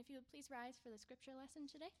you would please rise for the scripture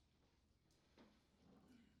lesson today.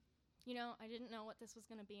 You know, I didn't know what this was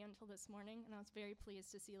going to be until this morning, and I was very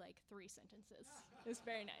pleased to see like 3 sentences. It was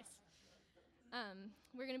very nice.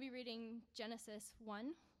 We're going to be reading Genesis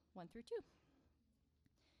 1:1 through 2.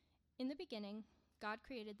 In the beginning, God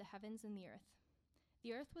created the heavens and the earth.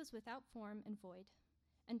 The earth was without form and void,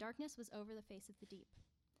 and darkness was over the face of the deep.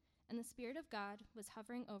 And the Spirit of God was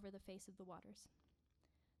hovering over the face of the waters.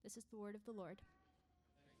 This is the word of the Lord.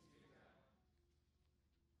 Thanks be to God.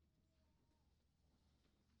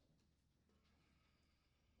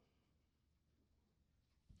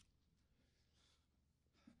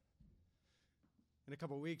 In a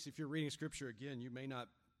couple of weeks, if you're reading Scripture again, you may not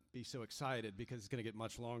be so excited because it's going to get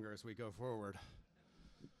much longer as we go forward.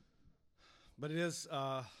 But it is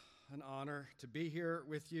an honor to be here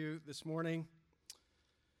with you this morning.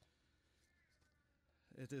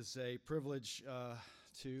 It is a privilege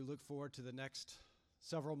to look forward to the next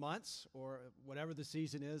several months, or whatever the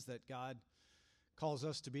season is that God calls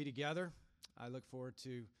us to be together. I look forward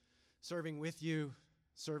to serving with you,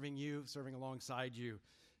 serving alongside you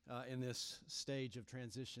in this stage of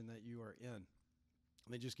transition that you are in.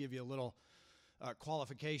 Let me just give you a little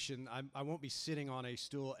qualification. I won't be sitting on a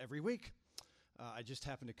stool every week. I just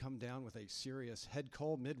happened to come down with a serious head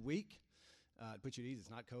cold midweek. To put you at ease, it's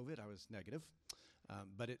not COVID. I was negative.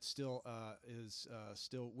 But it still is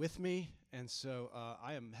still with me. And so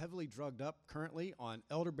I am heavily drugged up currently on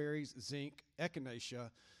elderberries, zinc, echinacea,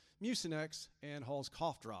 Mucinex, and Hall's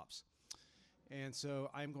cough drops. And so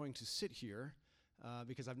I'm going to sit here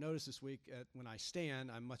because I've noticed this week when I stand,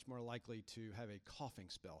 I'm much more likely to have a coughing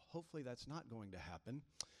spell. Hopefully that's not going to happen.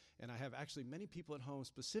 And I have actually many people at home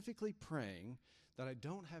specifically praying that I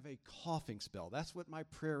don't have a coughing spell. That's what my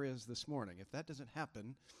prayer is this morning. If that doesn't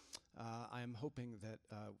happen, I am hoping that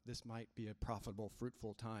this might be a profitable,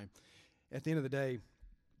 fruitful time. At the end of the day,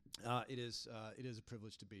 it is a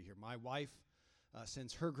privilege to be here. My wife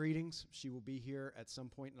sends her greetings. She will be here at some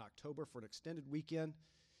point in October for an extended weekend.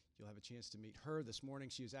 You'll have a chance to meet her this morning.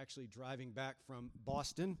 She is actually driving back from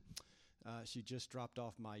Boston. She just dropped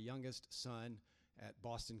off my youngest son at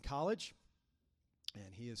Boston College,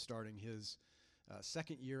 and he is starting his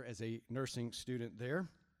second year as a nursing student there.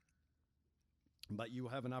 But you will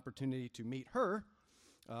have an opportunity to meet her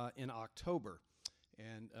in October,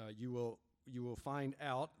 and you will find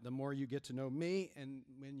out the more you get to know me, and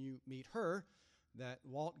when you meet her, that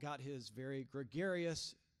Walt got his very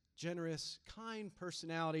gregarious, generous, kind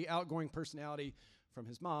personality, outgoing personality from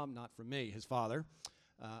his mom, not from me, his father.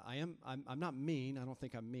 I'm not mean. I don't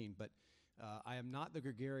think I'm mean, but I am not the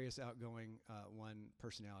gregarious, outgoing one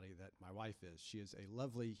personality that my wife is. She is a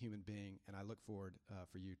lovely human being, and I look forward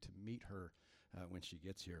for you to meet her when she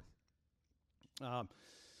gets here.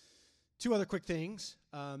 2 other quick things.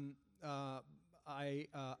 I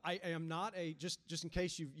am not just in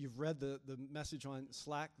case you've read the message on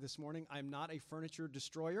Slack this morning, I'm not a furniture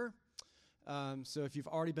destroyer. So if you've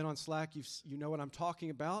already been on Slack, you know what I'm talking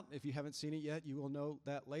about. If you haven't seen it yet, you will know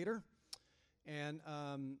that later. And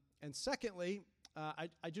secondly,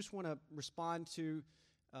 I just want to respond to,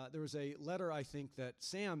 there was a letter, I think, that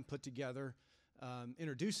Sam put together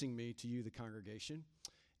introducing me to you, the congregation.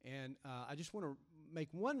 And I just want to make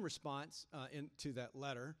one response to that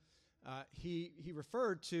letter. He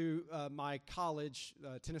referred to my college,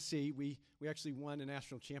 Tennessee. We actually won a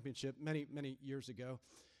national championship many years ago.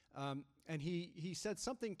 And he said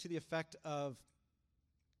something to the effect of,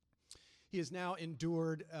 he has now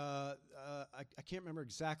endured, I can't remember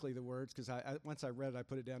exactly the words because once I read it, I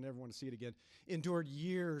put it down, never want to see it again, endured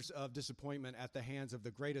years of disappointment at the hands of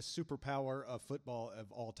the greatest superpower of football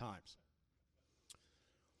of all times.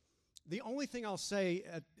 The only thing I'll say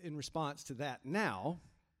in response to that now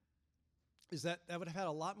is that would have had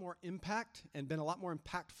a lot more impact and been a lot more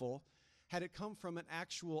impactful had it come from an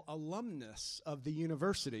actual alumnus of the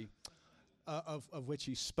university of which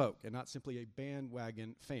he spoke, and not simply a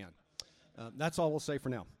bandwagon fan. That's all we'll say for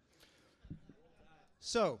now.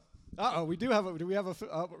 So, we do have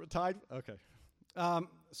a tied? Okay.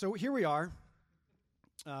 So here we are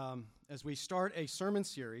as we start a sermon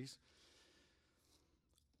series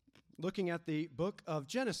looking at the book of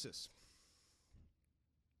Genesis.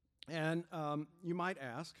 And you might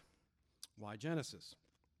ask, why Genesis?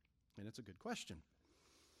 And it's a good question.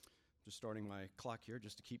 Just starting my clock here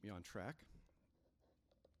just to keep me on track.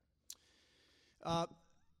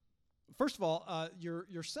 First of all,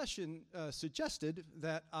 your session suggested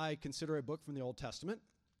that I consider a book from the Old Testament.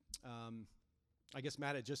 I guess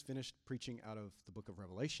Matt had just finished preaching out of the book of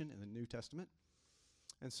Revelation in the New Testament.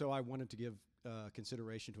 And so I wanted to give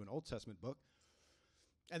consideration to an Old Testament book.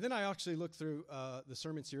 And then I actually looked through the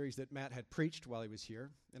sermon series that Matt had preached while he was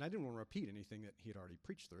here, and I didn't want to repeat anything that he had already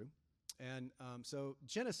preached through. And so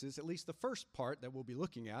Genesis, at least the first part that we'll be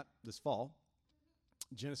looking at this fall,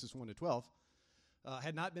 Genesis 1 to 12,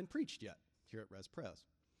 had not been preached yet here at Res Pres.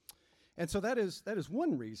 And so that is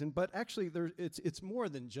one reason, but actually it's more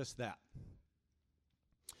than just that.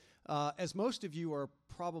 As most of you are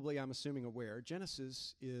probably, I'm assuming, aware,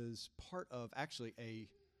 Genesis is part of actually a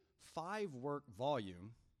 5-work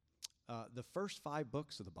volume, the first 5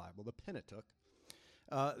 books of the Bible, the Pentateuch,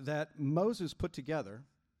 that Moses put together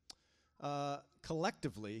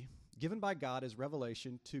collectively, given by God as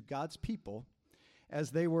revelation to God's people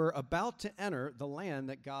as they were about to enter the land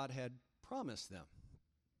that God had promised them.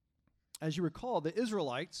 As you recall, the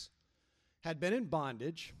Israelites had been in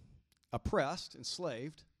bondage, oppressed,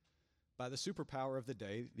 enslaved by the superpower of the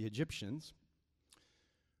day, the Egyptians,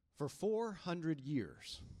 for 400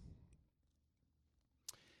 years.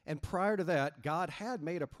 And prior to that, God had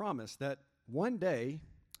made a promise that one day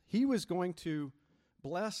he was going to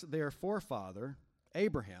bless their forefather,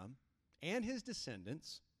 Abraham, and his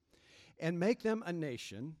descendants, and make them a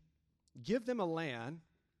nation, give them a land,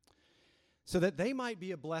 so that they might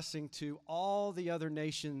be a blessing to all the other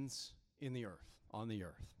nations in the earth, on the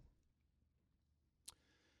earth.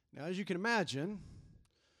 Now, as you can imagine,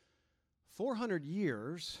 400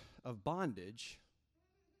 years of bondage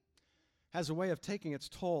has a way of taking its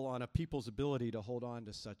toll on a people's ability to hold on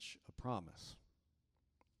to such a promise.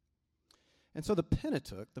 And so the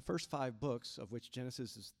Pentateuch, the first 5 books, of which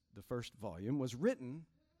Genesis is the first volume, was written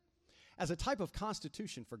as a type of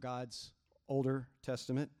constitution for God's Older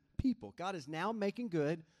Testament people. God is now making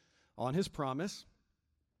good on his promise.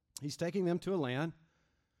 He's taking them to a land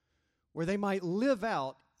where they might live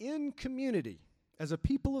out in community as a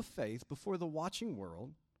people of faith before the watching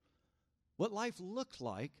world what life looked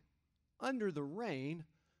like under the reign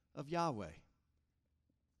of Yahweh.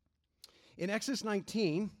 In Exodus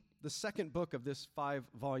 19, the second book of this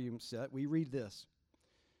 5-volume set, we read this.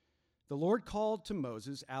 The Lord called to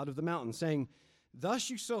Moses out of the mountain, saying,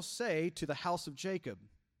 "Thus you shall say to the house of Jacob,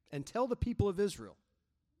 and tell the people of Israel,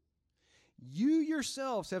 you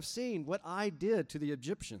yourselves have seen what I did to the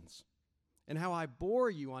Egyptians, and how I bore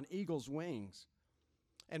you on eagle's wings,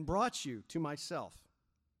 and brought you to myself.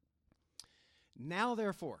 Now,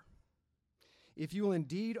 therefore, if you will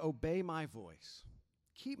indeed obey my voice,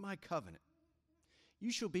 keep my covenant,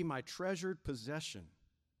 you shall be my treasured possession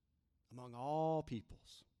among all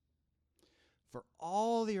peoples. For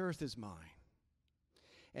all the earth is mine,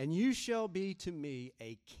 and you shall be to me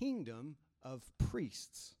a kingdom of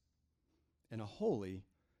priests and a holy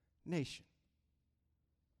nation."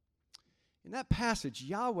 In that passage,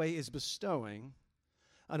 Yahweh is bestowing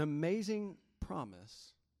an amazing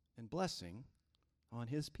promise and blessing on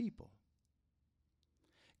his people.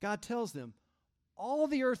 God tells them, all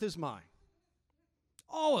the earth is mine.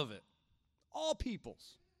 All of it. All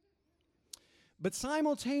peoples. But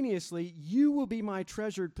simultaneously, you will be my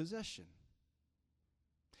treasured possession.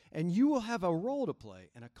 And you will have a role to play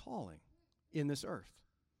and a calling in this earth.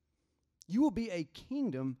 You will be a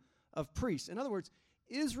kingdom of priests. In other words,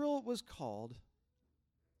 Israel was called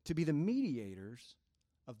to be the mediators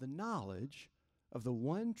of the knowledge of the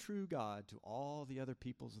one true God to all the other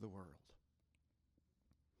peoples of the world.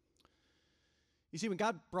 You see, when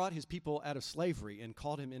God brought his people out of slavery and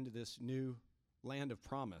called him into this new land of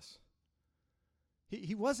promise,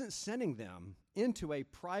 he wasn't sending them into a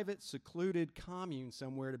private, secluded commune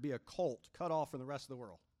somewhere to be a cult cut off from the rest of the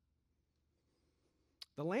world.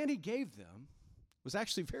 The land he gave them was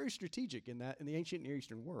actually very strategic in the ancient Near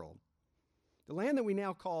Eastern world. The land that we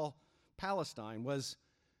now call Palestine was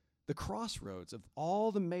the crossroads of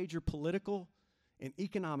all the major political and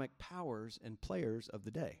economic powers and players of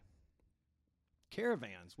the day.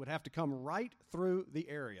 Caravans would have to come right through the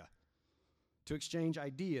area to exchange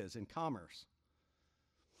ideas and commerce.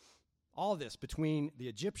 All this between the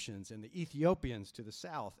Egyptians and the Ethiopians to the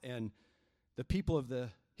south and the people of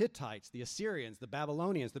the Hittites, the Assyrians, the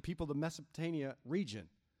Babylonians, the people of the Mesopotamia region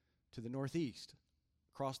to the northeast,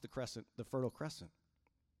 across the crescent, the Fertile Crescent.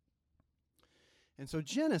 And so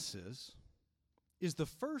Genesis is the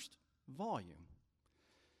first volume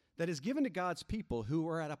that is given to God's people who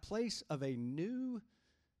are at a place of a new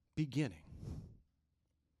beginning.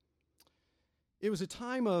 It was a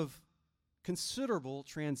time of considerable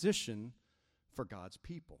transition for God's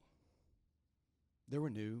people. There were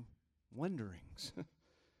new wonderings.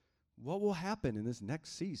 What will happen in this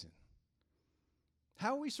next season?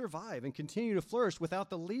 How will we survive and continue to flourish without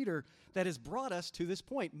the leader that has brought us to this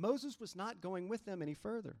point? Moses was not going with them any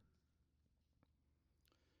further.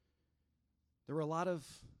 There were a lot of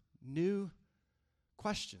new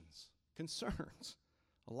questions, concerns,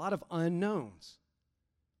 a lot of unknowns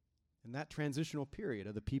in that transitional period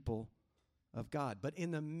of the people of God. But in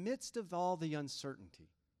the midst of all the uncertainty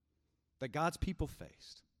that God's people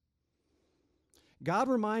faced, God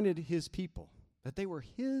reminded his people that they were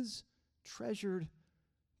his treasured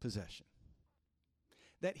possession,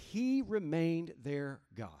 that he remained their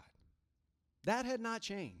God. That had not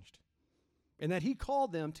changed, and that he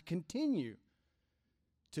called them to continue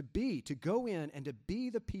to go in and to be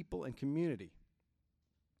the people and community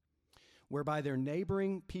whereby their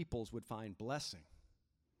neighboring peoples would find blessing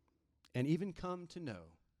and even come to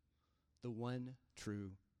know the one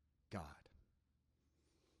true God.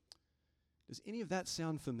 Does any of that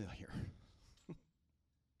sound familiar?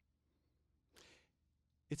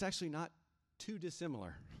 It's actually not too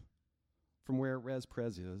dissimilar from where Res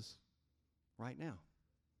Prez is right now.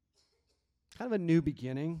 Kind of a new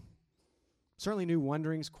beginning. Certainly new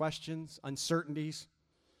wonderings, questions, uncertainties.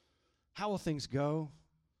 How will things go?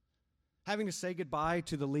 Having to say goodbye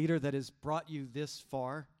to the leader that has brought you this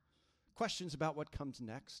far. Questions about what comes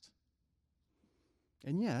next.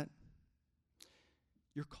 And yet,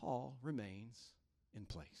 your call remains in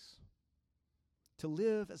place. To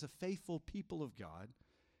live as a faithful people of God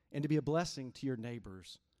and to be a blessing to your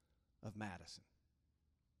neighbors of Madison.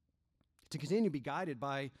 To continue to be guided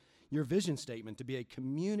by your vision statement, to be a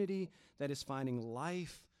community that is finding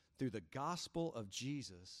life through the gospel of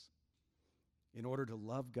Jesus in order to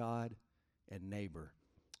love God and neighbor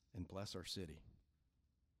and bless our city.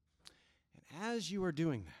 And as you are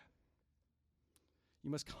doing that, you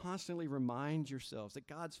must constantly remind yourselves that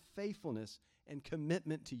God's faithfulness and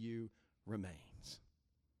commitment to you remains.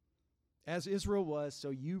 As Israel was,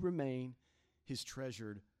 so you remain his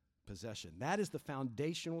treasured possession. That is the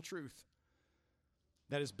foundational truth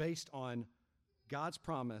that is based on God's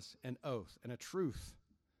promise and oath, and a truth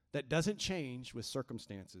that doesn't change with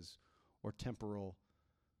circumstances or temporal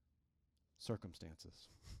circumstances,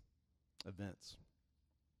 events.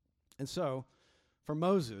 And so, for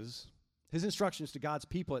Moses, his instructions to God's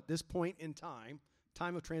people at this point in time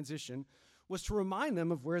of transition, was to remind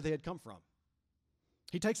them of where they had come from.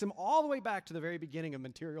 He takes them all the way back to the very beginning of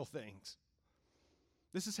material things.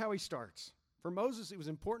 This is how he starts. For Moses, it was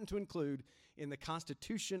important to include in the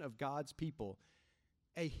constitution of God's people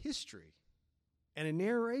a history and a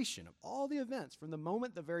narration of all the events from the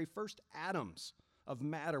moment the very first atoms of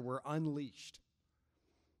matter were unleashed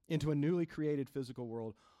into a newly created physical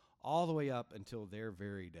world, all the way up until their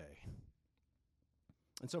very day.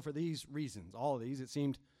 And so for these reasons, all of these, it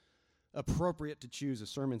seemed appropriate to choose a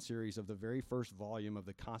sermon series of the very first volume of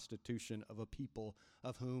the Constitution of a people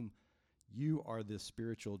of whom you are the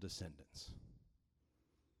spiritual descendants.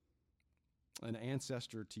 An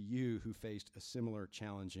ancestor to you who faced a similar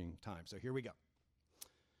challenging time. So here we go.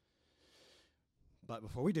 But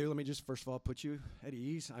before we do, let me just first of all put you at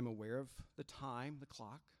ease. I'm aware of the time, the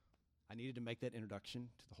clock. I needed to make that introduction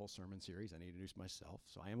to the whole sermon series. I need to introduce myself,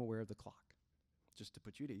 so I am aware of the clock, just to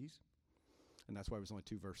put you at ease. And that's why it was only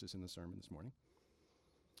 2 verses in the sermon this morning.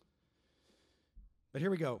 But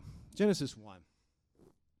here we go. Genesis 1.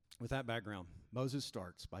 With that background, Moses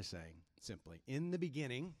starts by saying simply, in the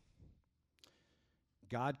beginning,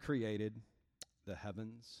 God created the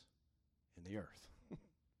heavens and the earth.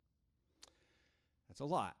 That's a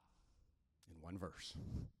lot in one verse.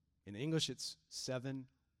 In English, it's 7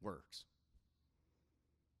 words.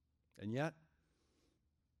 And yet,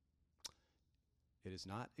 it is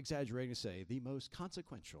not exaggerating to say the most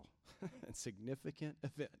consequential and significant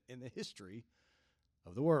event in the history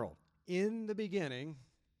of the world. In the beginning,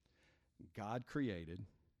 God created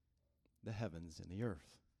the heavens and the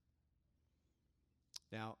earth.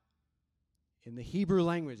 Now, in the Hebrew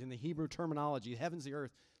language, in the Hebrew terminology, heavens, the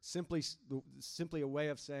earth, simply a way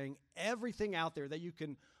of saying everything out there that you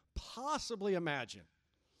can possibly imagine.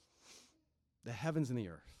 The heavens and the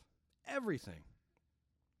earth. Everything.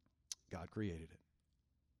 God created it.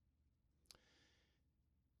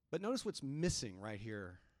 But notice what's missing right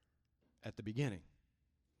here at the beginning.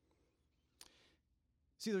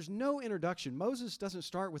 See, there's no introduction. Moses doesn't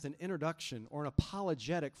start with an introduction or an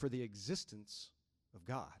apologetic for the existence of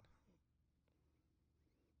God.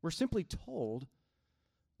 We're simply told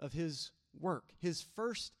of his work, his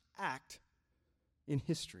first act in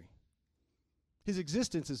history. His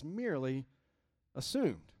existence is merely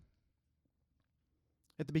assumed.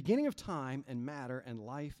 At the beginning of time and matter and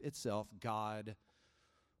life itself, God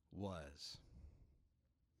was.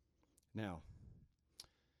 Now,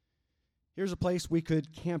 here's a place we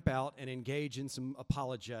could camp out and engage in some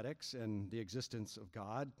apologetics and the existence of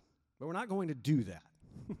God, but we're not going to do that.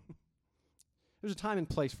 There's a time and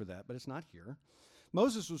place for that, but it's not here.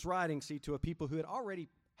 Moses was writing, see, to a people who had already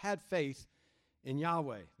had faith in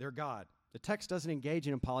Yahweh, their God. The text doesn't engage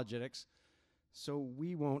in apologetics, so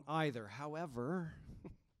we won't either. However,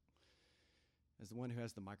 as the one who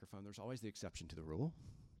has the microphone, there's always the exception to the rule,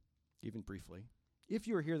 even briefly. If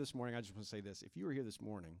you are here this morning, I just want to say this. If you are here this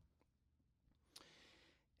morning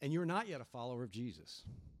and you're not yet a follower of Jesus,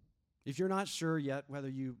 if you're not sure yet whether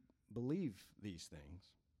you believe these things,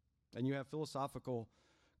 and you have philosophical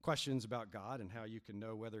questions about God and how you can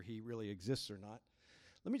know whether he really exists or not,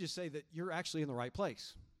 let me just say that you're actually in the right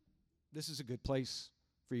place. This is a good place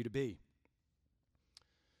for you to be.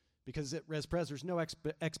 Because at Res Pres, there's no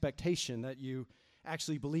expectation that you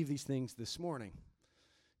actually believe these things this morning.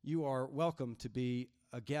 You are welcome to be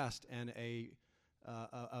a guest and a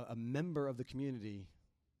member of the community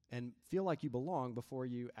and feel like you belong before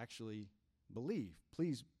you actually believe.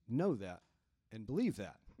 Please know that and believe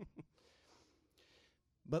that.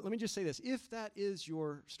 But let me just say this. If that is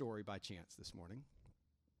your story by chance this morning,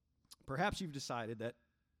 perhaps you've decided that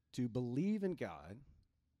to believe in God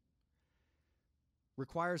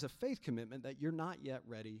requires a faith commitment that you're not yet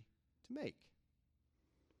ready to make.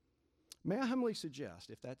 May I humbly suggest,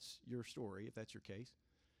 if that's your story, if that's your case,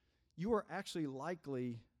 you are actually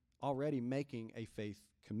likely already making a faith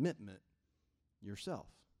commitment yourself.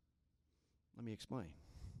 Let me explain.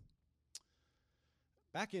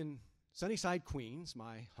 Back in Sunnyside, Queens,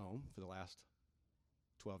 my home for the last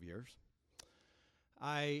 12 years,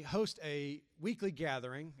 I host a weekly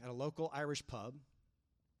gathering at a local Irish pub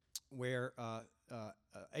where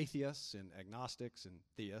atheists and agnostics and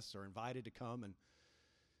theists are invited to come and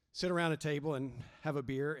sit around a table and have a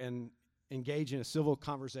beer and engage in a civil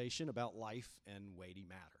conversation about life and weighty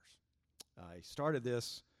matters. I started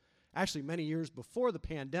this actually many years before the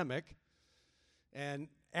pandemic and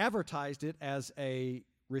advertised it as a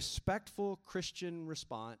respectful Christian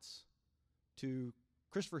response to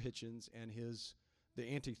Christopher Hitchens and the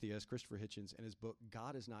anti-theist Christopher Hitchens and his book,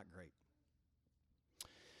 God is Not Great.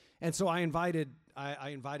 And so I invited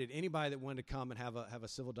anybody that wanted to come and have a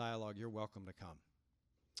civil dialogue. You're welcome to come.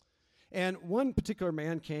 And one particular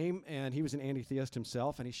man came, and he was an anti-theist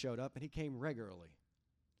himself, and he showed up, and he came regularly.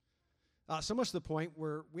 So much to the point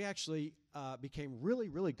where we actually became really,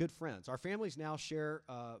 really good friends. Our families now share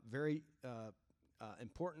very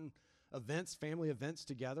important events, family events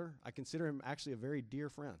together. I consider him actually a very dear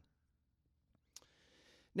friend.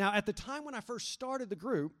 Now, at the time when I first started the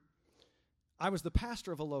group, I was the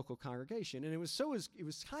pastor of a local congregation, and it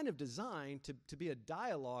was kind of designed to be a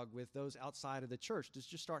dialogue with those outside of the church, to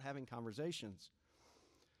just start having conversations.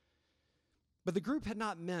 But the group had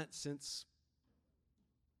not met since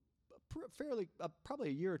probably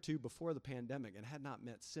a year or two before the pandemic, and had not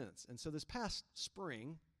met since. And so this past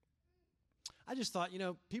spring, I just thought,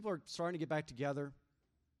 people are starting to get back together.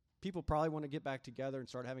 People probably want to get back together and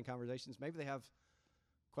start having conversations. Maybe they have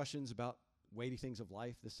questions about weighty things of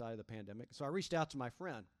life this side of the pandemic. So I reached out to my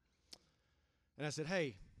friend, and I said,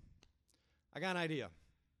 hey, I got an idea.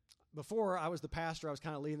 Before I was the pastor, I was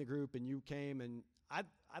kind of leading the group, and you came, and I'd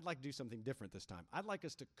like to do something different this time. I'd like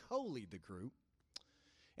us to co-lead the group,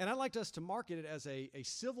 and I'd like us to market it as a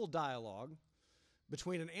civil dialogue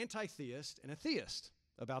between an anti-theist and a theist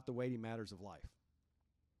about the weighty matters of life.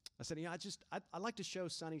 I said, I'd like to show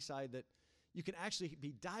Sunnyside that you can actually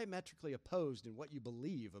be diametrically opposed in what you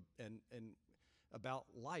believe and about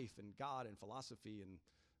life and God and philosophy and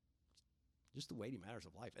just the weighty matters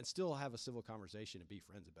of life, and still have a civil conversation and be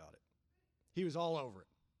friends about it. He was all over it.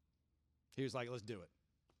 He was like, let's do it.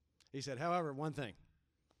 He said, however, one thing.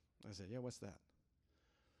 I said, yeah, what's that?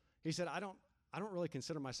 He said, I don't really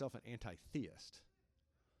consider myself an anti-theist.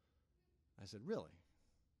 I said, really?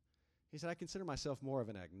 He said, I consider myself more of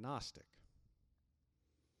an agnostic.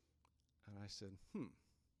 And I said,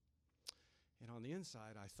 And on the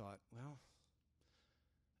inside, I thought, well,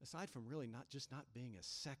 aside from really not being as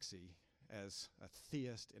sexy as a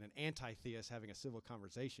theist and an anti-theist having a civil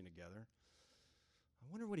conversation together,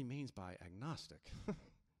 I wonder what he means by agnostic.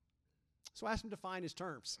 So I asked him to define his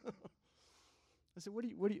terms. I said, what do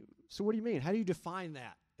you mean? How do you define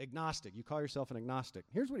that? Agnostic. You call yourself an agnostic.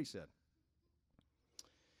 Here's what he said.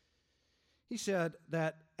 He said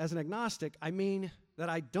that as an agnostic, I mean that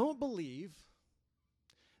I don't believe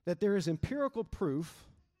that there is empirical proof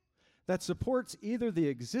that supports either the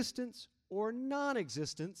existence or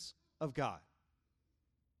non-existence of God.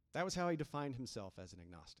 That was how he defined himself as an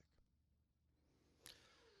agnostic.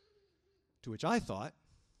 To which I thought,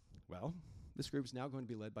 well, this group is now going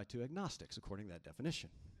to be led by two agnostics, according to that definition.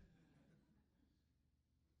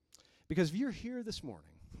 Because if you're here this morning,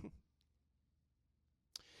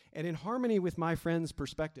 and in harmony with my friend's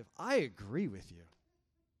perspective, I agree with you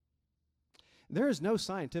There is no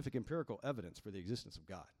scientific empirical evidence for the existence of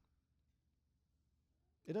God.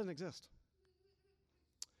 It doesn't exist.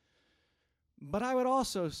 But I would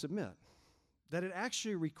also submit that it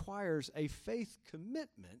actually requires a faith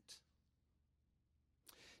commitment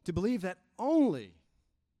to believe that only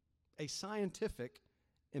a scientific,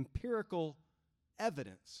 empirical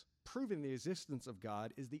evidence proving the existence of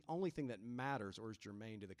God is the only thing that matters or is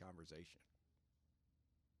germane to the conversation.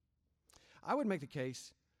 I would make the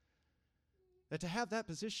case that to have that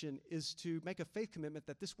position is to make a faith commitment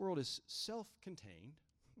that this world is self-contained.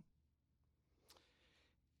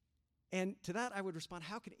 And to that I would respond,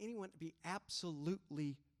 how can anyone be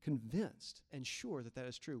absolutely convinced and sure that that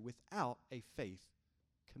is true without a faith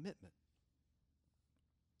commitment?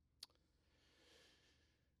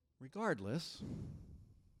 Regardless,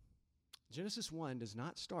 Genesis 1 does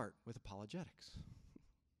not start with apologetics.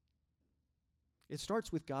 It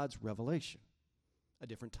starts with God's revelation, a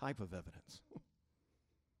different type of evidence.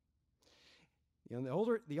 The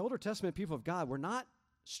Older Testament people of God were not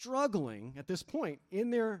struggling at this point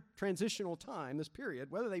in their transitional time, this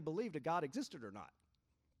period, whether they believed a God existed or not.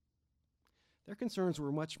 Their concerns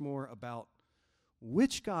were much more about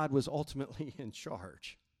which God was ultimately in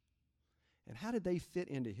charge and how did they fit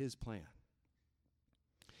into his plan.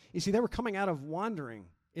 You see, they were coming out of wandering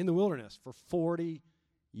in the wilderness for 40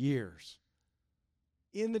 years,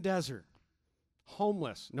 in the desert,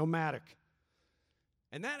 homeless, nomadic,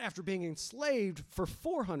 and that after being enslaved for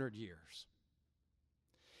 400 years.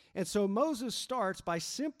 And so Moses starts by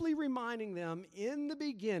simply reminding them, in the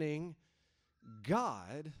beginning,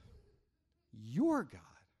 God, your God,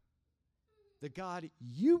 the God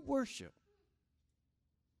you worship,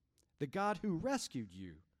 the God who rescued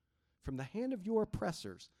you from the hand of your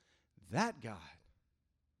oppressors, that God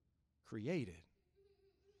created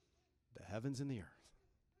the heavens and the earth.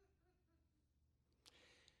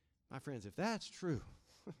 My friends, if that's true,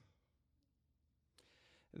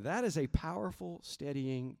 that is a powerful,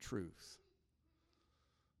 steadying truth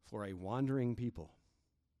for a wandering people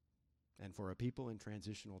and for a people in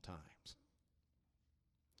transitional times.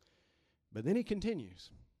 But then he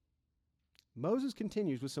continues. Moses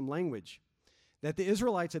continues with some language that the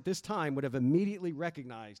Israelites at this time would have immediately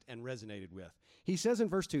recognized and resonated with. He says in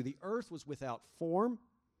verse 2, the earth was without form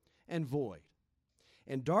and void,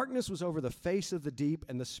 and darkness was over the face of the deep,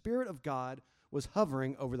 and the Spirit of God was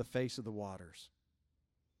hovering over the face of the waters.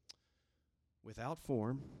 Without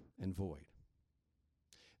form and void.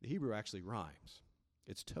 The Hebrew actually rhymes.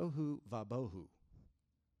 It's tohu vabohu,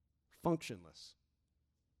 functionless,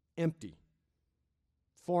 empty,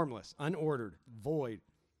 formless, unordered, void.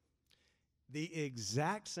 The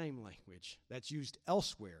exact same language that's used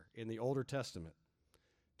elsewhere in the Older Testament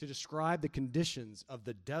to describe the conditions of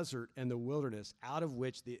the desert and the wilderness out of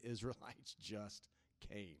which the Israelites just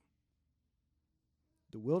came.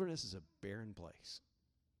 The wilderness is a barren place.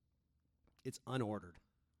 It's unordered.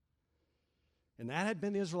 And that had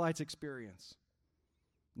been the Israelites' experience.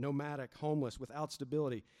 Nomadic, homeless, without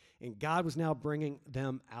stability. And God was now bringing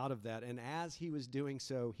them out of that. And as he was doing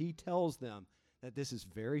so, he tells them that this is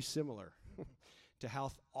very similar to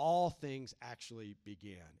how all things actually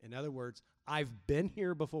began. In other words, I've been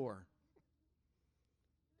here before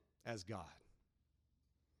as God.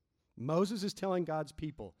 Moses is telling God's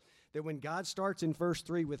people that when God starts in verse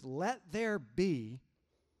 3 with let there be,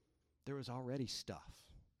 there was already stuff.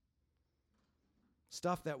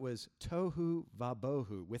 Stuff that was tohu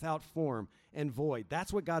vabohu, without form and void.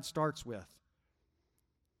 That's what God starts with.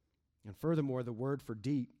 And furthermore, the word for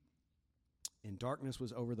deep, in darkness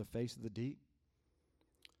was over the face of the deep,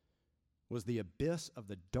 was the abyss of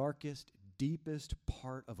the darkest, deepest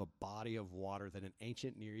part of a body of water that an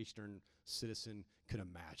ancient Near Eastern citizen could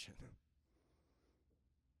imagine.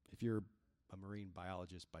 If you're a marine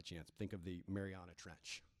biologist by chance, think of the Mariana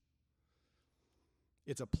Trench.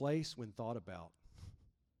 It's a place, when thought about,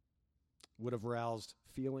 would have roused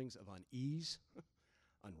feelings of unease,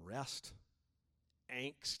 unrest,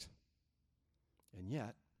 angst. And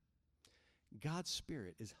yet, God's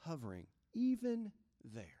Spirit is hovering even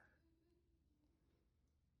there.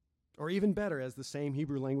 Or even better, as the same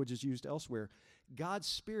Hebrew language is used elsewhere, God's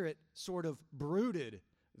Spirit sort of brooded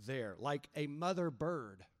there like a mother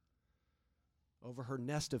bird over her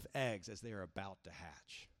nest of eggs as they are about to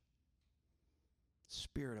hatch.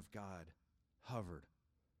 Spirit of God hovered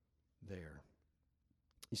there.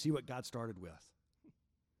 You see what God started with?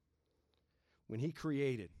 When he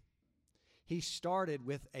created, he started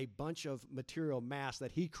with a bunch of material mass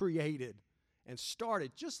that he created and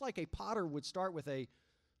started, just like a potter would start with a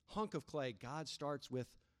hunk of clay. God starts with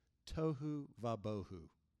tohu vabohu.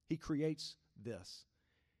 He creates this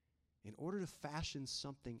in order to fashion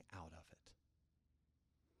something out of it.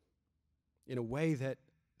 in a way that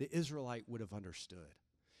the Israelite would have understood,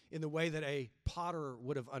 in the way that a potter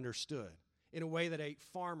would have understood, in a way that a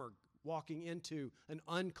farmer walking into an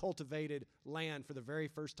uncultivated land for the very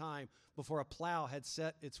first time before a plow had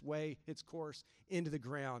set its course into the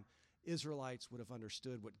ground, Israelites would have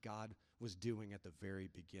understood what God was doing at the very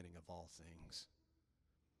beginning of all things.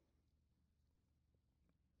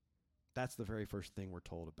 That's the very first thing we're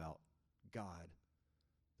told about God,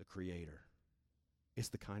 the Creator. It's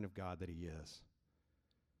the kind of God that He is.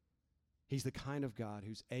 He's the kind of God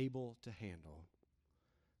who's able to handle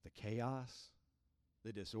the chaos,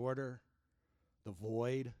 the disorder, the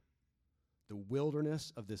void, the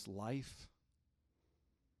wilderness of this life,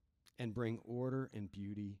 and bring order and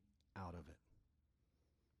beauty out of it.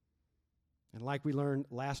 And like we learned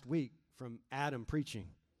last week from Adam preaching,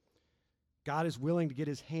 God is willing to get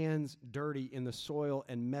His hands dirty in the soil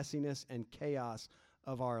and messiness and chaos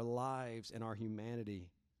of our lives and our humanity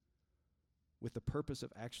with the purpose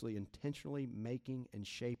of actually intentionally making and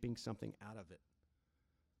shaping something out of it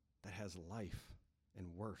that has life and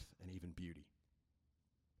worth and even beauty.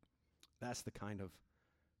 That's the kind of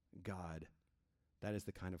God, that is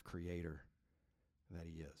the kind of Creator that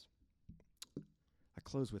He is. I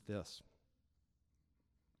close with this.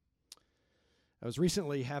 I was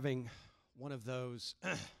recently having one of those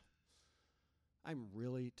I'm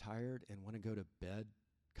really tired and want to go to bed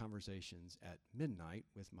conversations at midnight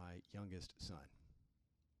with my youngest son.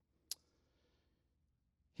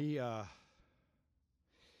 He, it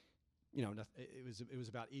was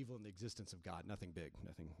about evil and the existence of God, nothing big,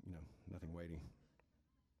 nothing weighty.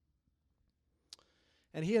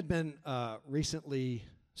 And he had been recently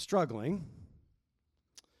struggling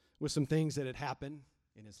with some things that had happened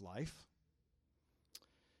in his life.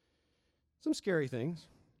 Some scary things.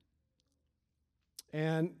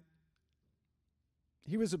 And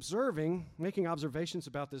he was making observations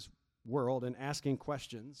about this world and asking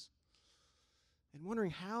questions and wondering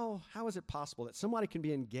how is it possible that somebody can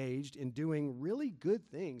be engaged in doing really good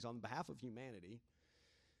things on behalf of humanity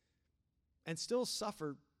and still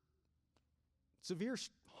suffer severe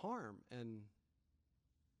harm and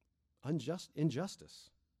injustice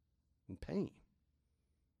and pain.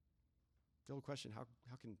 The old question, how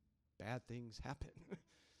can bad things happen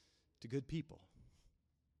to good people?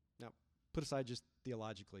 Now, put aside just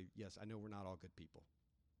theologically, yes, I know we're not all good people.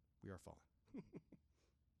 We are fallen.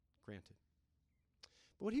 Granted.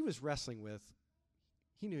 But what he was wrestling with,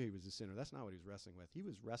 he knew he was a sinner. That's not what he was wrestling with. He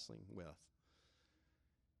was wrestling with,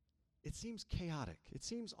 it seems chaotic. It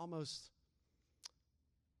seems almost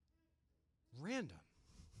random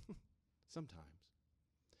sometimes.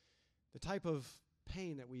 The type of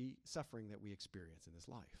pain suffering that we experience in this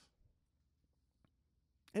life.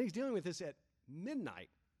 And he's dealing with this at midnight.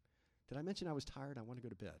 Did I mention I was tired? I want to go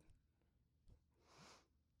to bed.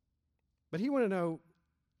 But he wanted to know,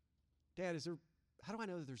 Dad, how do I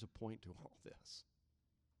know that there's a point to all this?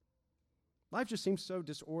 Life just seems so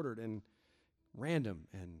disordered and random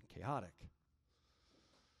and chaotic.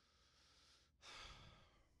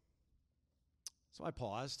 So I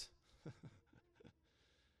paused.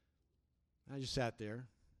 I just sat there,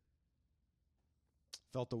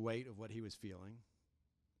 felt the weight of what he was feeling,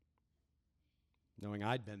 knowing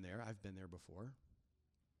I've been there before.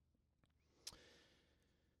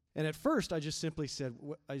 And at first, I just simply said,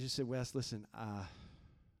 Wes, listen,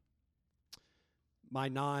 my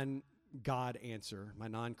non-God answer, my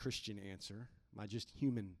non-Christian answer, my just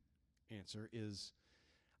human answer is,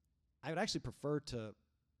 I would actually prefer to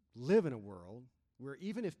live in a world where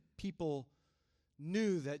even if people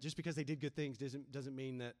knew that just because they did good things doesn't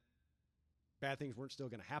mean that bad things weren't still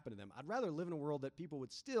going to happen to them. I'd rather live in a world that people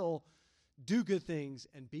would still do good things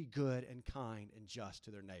and be good and kind and just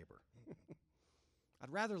to their neighbor.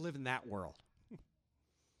 I'd rather live in that world.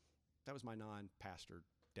 That was my non-pastor,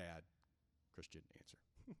 dad, Christian answer.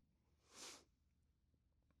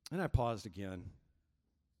 And I paused again.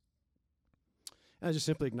 And I just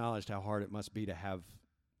simply acknowledged how hard it must be to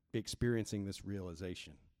be experiencing this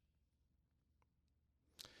realization.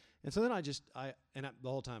 And so then the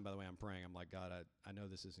whole time, by the way, I'm praying. I'm like, God, I know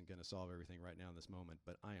this isn't going to solve everything right now in this moment,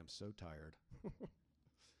 but I am so tired.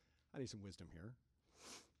 I need some wisdom here.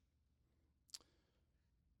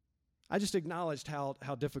 I just acknowledged how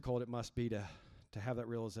difficult it must be to have that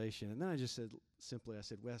realization. And then I just said,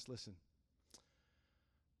 Wes, listen,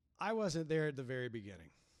 I wasn't there at the very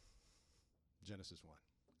beginning. Genesis 1.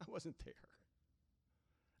 I wasn't there.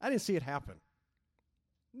 I didn't see it happen.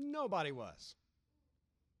 Nobody was.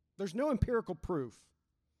 There's no empirical proof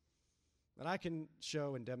that I can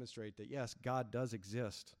show and demonstrate that, yes, God does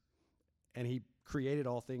exist, and He created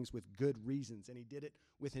all things with good reasons, and He did it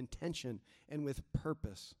with intention and with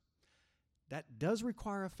purpose. that does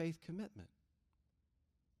require a faith commitment.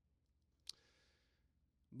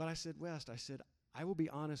 But I said, West, I will be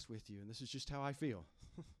honest with you, and this is just how I feel.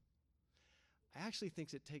 I actually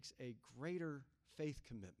think it takes a greater faith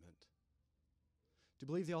commitment to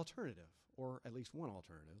believe the alternative, or at least one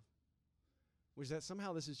alternative, which is that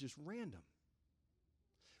somehow this is just random.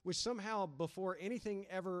 Which somehow before anything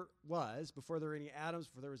ever was, before there were any atoms,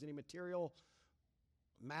 before there was any material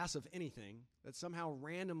mass of anything, that somehow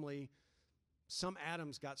randomly some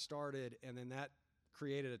atoms got started and then that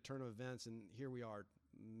created a turn of events, and here we are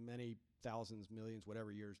many thousands, millions,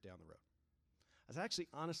 whatever years down the road.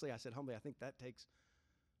 I said humbly, I think that takes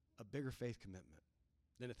a bigger faith commitment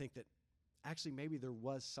than to think that actually maybe there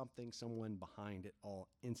was something, someone behind it all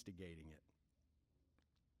instigating it.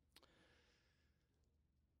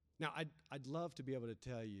 Now, I'd love to be able to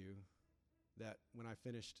tell you that when I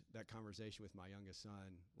finished that conversation with my youngest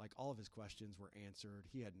son, like all of his questions were answered.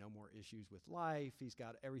 He had no more issues with life. He's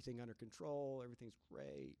got everything under control. Everything's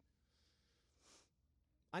great.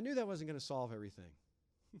 I knew that wasn't going to solve everything.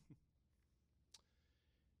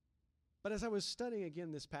 But as I was studying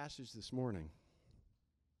again this passage this morning,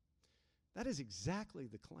 that is exactly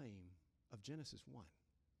the claim of Genesis 1.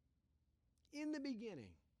 In the beginning,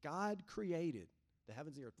 God created the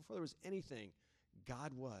heavens and the earth. Before there was anything,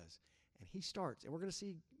 God was. And he starts, and we're going to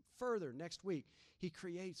see further next week, he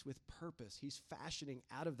creates with purpose. He's fashioning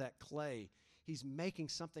out of that clay. He's making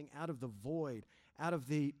something out of the void, out of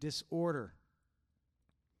the disorder.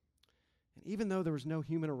 And even though there was no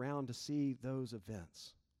human around to see those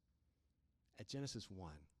events, at Genesis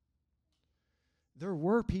 1, there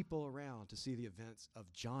were people around to see the events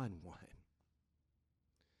of John 1.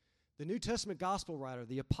 The New Testament gospel writer,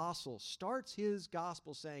 the apostle, starts his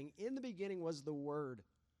gospel saying, in the beginning was the Word,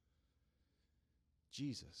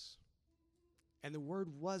 Jesus. And the Word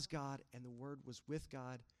was God, and the Word was with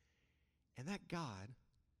God. And that God,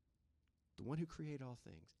 the one who created all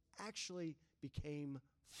things, actually became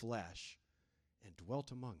flesh and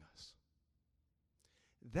dwelt among us.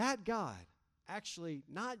 That God actually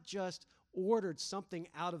not just ordered something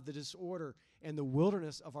out of the disorder and the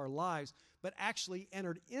wilderness of our lives, but actually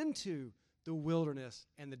entered into the wilderness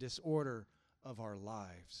and the disorder of our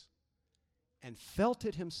lives and felt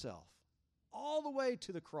it himself all the way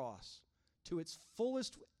to the cross, to its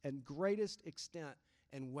fullest and greatest extent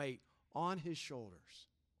and weight on his shoulders,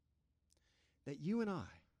 that you and I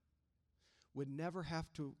would never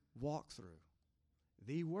have to walk through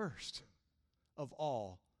the worst of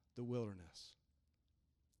all the wilderness.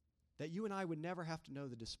 That you and I would never have to know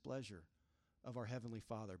the displeasure of our Heavenly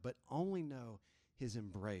Father, but only know his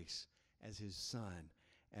embrace as his son,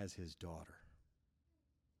 as his daughter.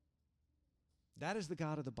 That is the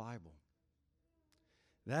God of the Bible.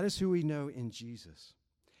 That is who we know in Jesus.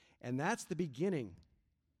 And that's the beginning,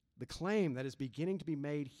 the claim that is beginning to be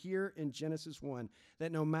made here in Genesis 1,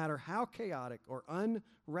 that no matter how chaotic or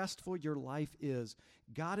unrestful your life is,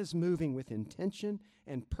 God is moving with intention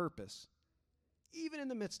and purpose, even in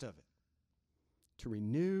the midst of it, to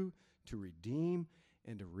renew, to redeem,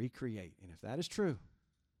 and to recreate. And if that is true,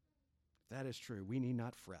 we need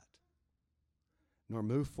not fret, nor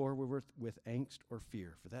move forward with angst or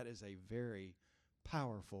fear, for that is a very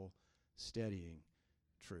powerful, steadying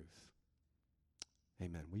truth.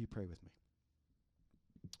 Amen. Will you pray with me?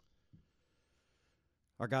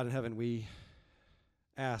 Our God in heaven, we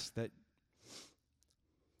ask that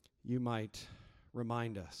you might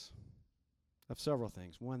remind us of several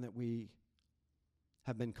things. One, that we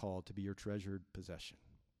have been called to be your treasured possession.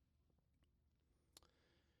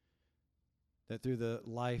 That through the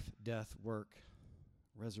life, death, work,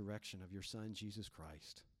 resurrection of your Son, Jesus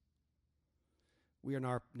Christ, we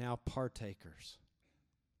are now partakers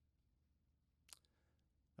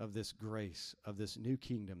of this grace, of this new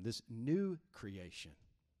kingdom, this new creation.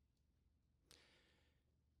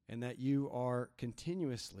 And that you are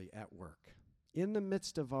continuously at work in the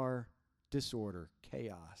midst of our disorder,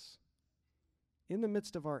 chaos, in the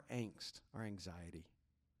midst of our angst, our anxiety.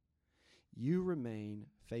 You remain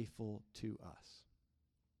faithful to us.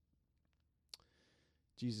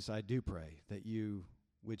 Jesus, I do pray that you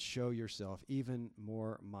would show yourself even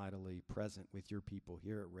more mightily present with your people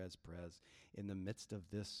here at Res Pres in the midst of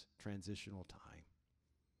this transitional time.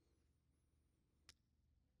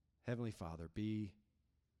 Heavenly Father,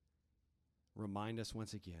 remind us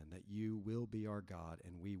once again that you will be our God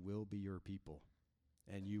and we will be your people,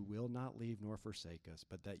 and you will not leave nor forsake us,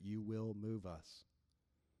 but that you will move us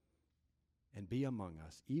and be among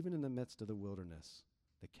us, even in the midst of the wilderness,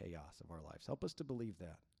 the chaos of our lives. Help us to believe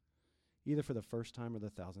that, either for the first time or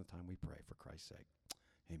the 1,000th time we pray, for Christ's sake.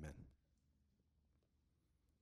 Amen.